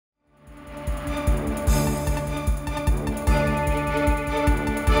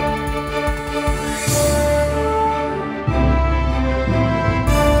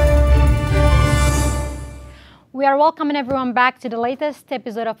We are welcoming everyone back to the latest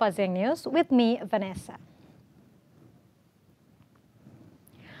episode of ASEAN News with me, Vanessa.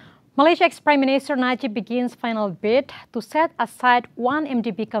 Malaysia ex-Prime Minister Najib begins final bid to set aside one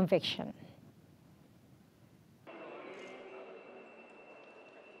MDB conviction.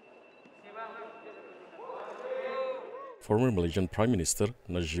 Former Malaysian Prime Minister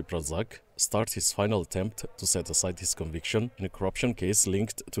Najib Razak starts his final attempt to set aside his conviction in a corruption case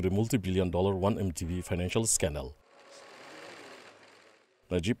linked to the multi-billion-dollar 1MDB financial scandal.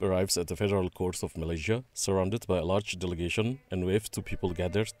 Najib arrives at the Federal Court of Malaysia, surrounded by a large delegation and waved to people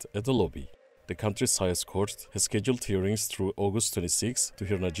gathered at the lobby. The country's highest court has scheduled hearings through August 26 to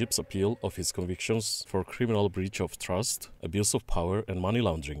hear Najib's appeal of his convictions for criminal breach of trust, abuse of power and money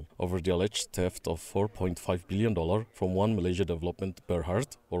laundering over the alleged theft of $4.5 billion from One Malaysia Development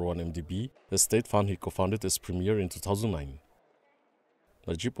Berhad, or 1MDB, the state fund he co-founded as premier in 2009.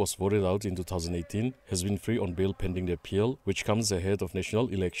 Najib was voted out in 2018, has been free on bail pending the appeal, which comes ahead of national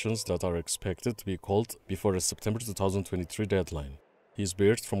elections that are expected to be called before the September 2023 deadline. He is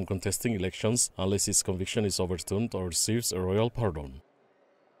barred from contesting elections unless his conviction is overturned or receives a royal pardon.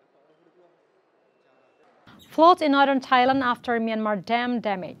 Floods in northern Thailand after Myanmar dam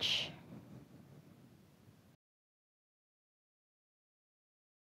damage.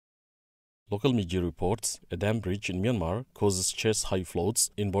 Local media reports a dam breach in Myanmar causes chest-high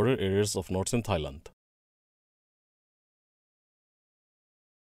floods in border areas of northern Thailand.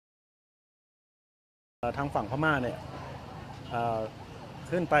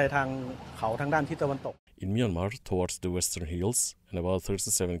 In Myanmar, towards the western hills, and about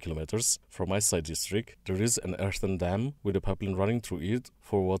 37 kilometers from Maesai district, there is an earthen dam with a pipeline running through it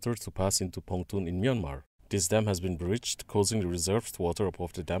for water to pass into Pongtun in Myanmar. This dam has been breached, causing the reserved water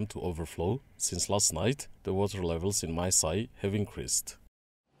above the dam to overflow. Since last night, the water levels in Maesai have increased.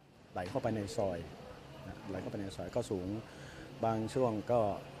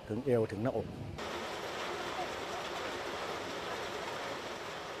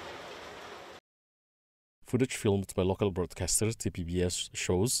 Footage filmed by local broadcaster TPBS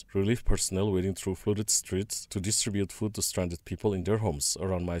shows relief personnel wading through flooded streets to distribute food to stranded people in their homes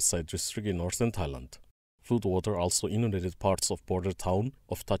around Maesai district in northern Thailand. Flood water also inundated parts of border town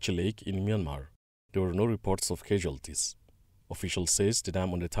of Tachi Lake in Myanmar. There were no reports of casualties. Officials say the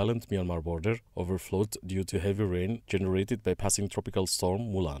dam on the Thailand-Myanmar border overflowed due to heavy rain generated by passing tropical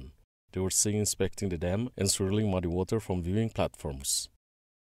storm Mulan. They were seen inspecting the dam and swirling muddy water from viewing platforms.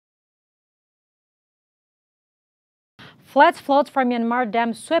 Floods from Myanmar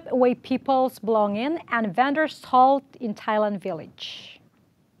dam swept away people's belongings and vendors stalled in Thailand village.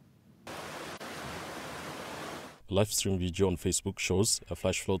 A live stream video on Facebook shows a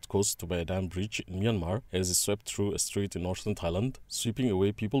flash flood caused by a dam breach in Myanmar as it swept through a street in northern Thailand, sweeping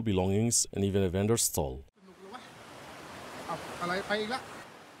away people's belongings and even a vendor's stall.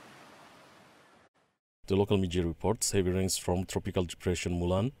 The local media reports heavy rains from tropical depression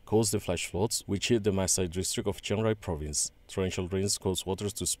Mulan caused the flash floods which hit the Maesai district of Chiang Rai province. Torrential rains caused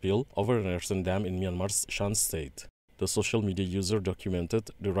waters to spill over an earthen dam in Myanmar's Shan state. The social media user documented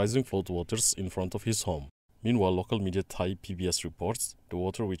the rising flood waters in front of his home. Meanwhile, local media Thai PBS reports the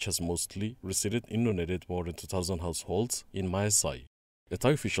water, which has mostly receded, inundated more than 2,000 households in Maesai. A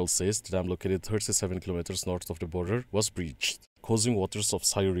Thai official says the dam located 37 kilometers north of the border was breached, causing waters of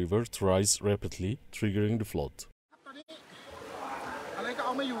Sai River to rise rapidly, triggering the flood.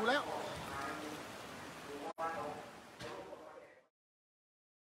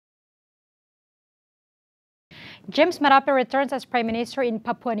 James Marape returns as Prime Minister in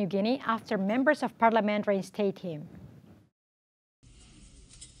Papua New Guinea after members of parliament reinstate him.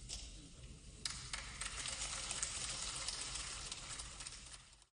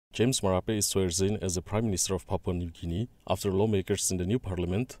 James Marape is swearing in as the Prime Minister of Papua New Guinea after lawmakers in the new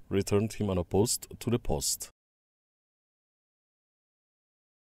parliament returned him unopposed to the post.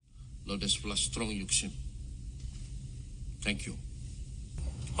 Thank you.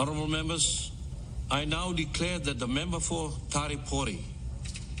 Honourable members, I now declare that the member for Taripori,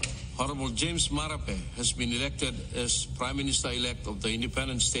 Honourable James Marape, has been elected as Prime Minister-elect of the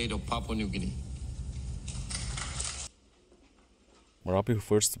independent state of Papua New Guinea. Marape, who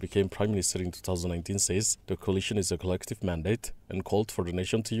first became Prime Minister in 2019, says the coalition is a collective mandate and called for the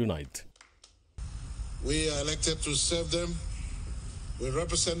nation to unite. We are elected to serve them, we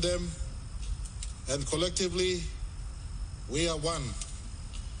represent them, and collectively we are one.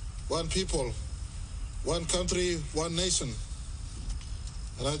 One people, one country, one nation.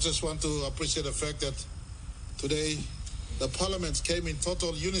 And I just want to appreciate the fact that today the parliament came in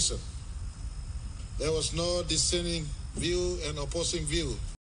total unison. There was no dissenting view and opposing view.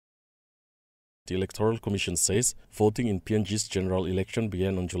 The Electoral Commission says voting in PNG's general election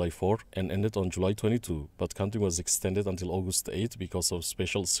began on July 4 and ended on July 22, but counting was extended until August 8 because of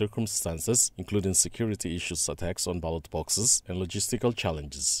special circumstances, including security issues, attacks on ballot boxes, and logistical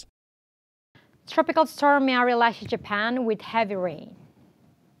challenges. Tropical storm Mary lashes Japan with heavy rain.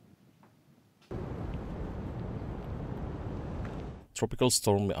 Tropical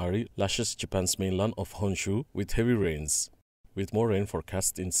storm Mary lashes Japan's mainland of Honshu with heavy rains, with more rain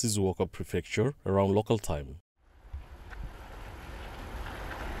forecast in Shizuoka Prefecture around local time.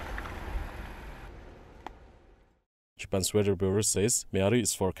 Japan's Weather Bureau says Mary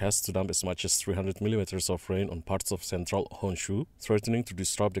is forecast to dump as much as 300 millimeters of rain on parts of central Honshu, threatening to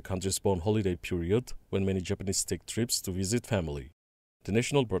disrupt the country's bon holiday period when many Japanese take trips to visit family. The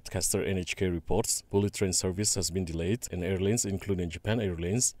national broadcaster NHK reports bullet train service has been delayed and airlines including Japan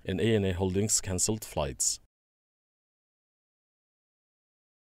Airlines and ANA Holdings cancelled flights.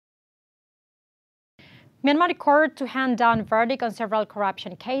 Myanmar court to hand down verdict on several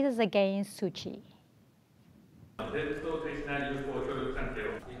corruption cases against Suu Kyi.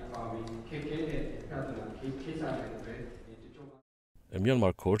 A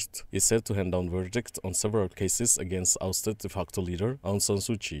Myanmar court is set to hand down verdict on several cases against ousted de facto leader Aung San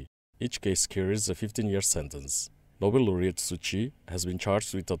Suu Kyi. Each case carries a 15-year sentence. Nobel laureate Suu Kyi has been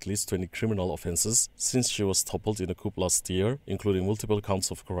charged with at least 20 criminal offenses since she was toppled in a coup last year, including multiple counts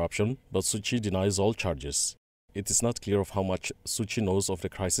of corruption, but Suu Kyi denies all charges. It is not clear of how much Suu Kyi knows of the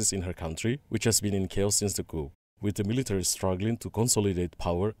crisis in her country, which has been in chaos since the coup, with the military struggling to consolidate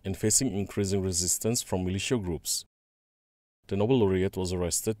power and facing increasing resistance from militia groups. The Nobel laureate was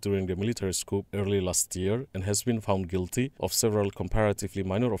arrested during the military coup early last year and has been found guilty of several comparatively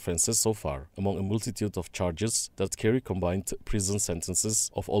minor offenses so far, among a multitude of charges that carry combined prison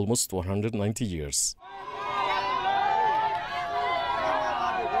sentences of almost 190 years.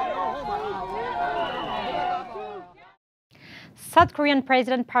 South Korean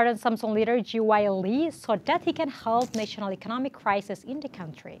President pardoned Samsung leader Ji-Wai Lee so that he can help national economic crisis in the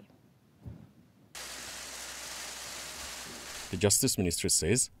country. The Justice Ministry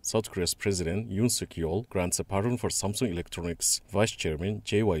says South Korea's President Yoon Suk-yeol grants a pardon for Samsung Electronics Vice Chairman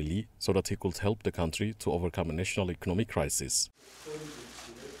Ji-Wai Lee so that he could help the country to overcome a national economic crisis.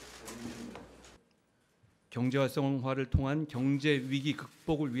 경제활성화를 통한 경제 위기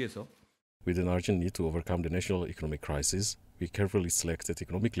극복을 위해서 With an urgent need to overcome the national economic crisis, we carefully selected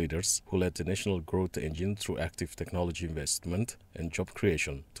economic leaders who led the national growth engine through active technology investment and job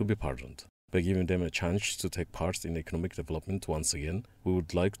creation to be pardoned. By giving them a chance to take part in economic development once again, we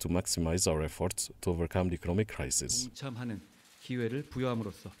would like to maximize our efforts to overcome the economic crisis. 동참하는 기회를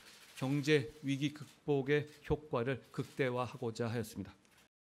부여함으로써 경제 위기 극복의 효과를 극대화하고자 하였습니다.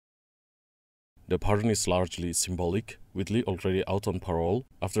 The pardon is largely symbolic, with Lee already out on parole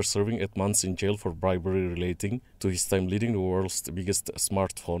after serving 8 months in jail for bribery relating to his time leading the world's biggest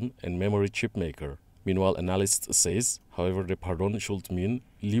smartphone and memory chip maker. Meanwhile, analysts says, however, the pardon should mean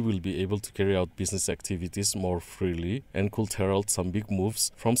Lee will be able to carry out business activities more freely and could herald some big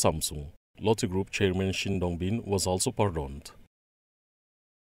moves from Samsung. Lotte Group chairman Shin Dong-bin was also pardoned.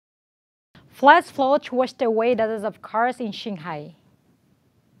 Flash flood washed away dozens of cars in Shanghai.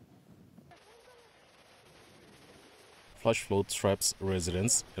 Flash flood traps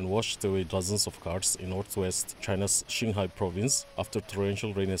residents and washed away dozens of cars in northwest China's Shanghai province after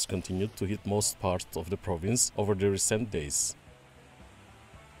torrential rain has continued to hit most parts of the province over the recent days.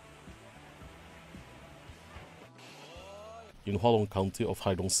 In Hualong County of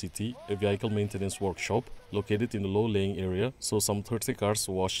Haidong City, a vehicle maintenance workshop located in the low-lying area saw some 30 cars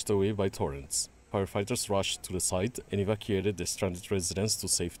washed away by torrents. Firefighters rushed to the site and evacuated the stranded residents to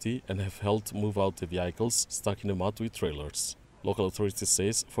safety and have helped move out the vehicles stuck in the mud with trailers. Local authorities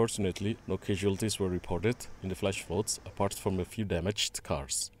say, fortunately, no casualties were reported in the flash floods apart from a few damaged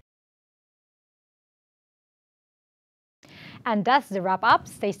cars. And that's the wrap-up.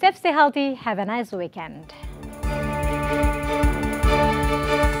 Stay safe, stay healthy, have a nice weekend.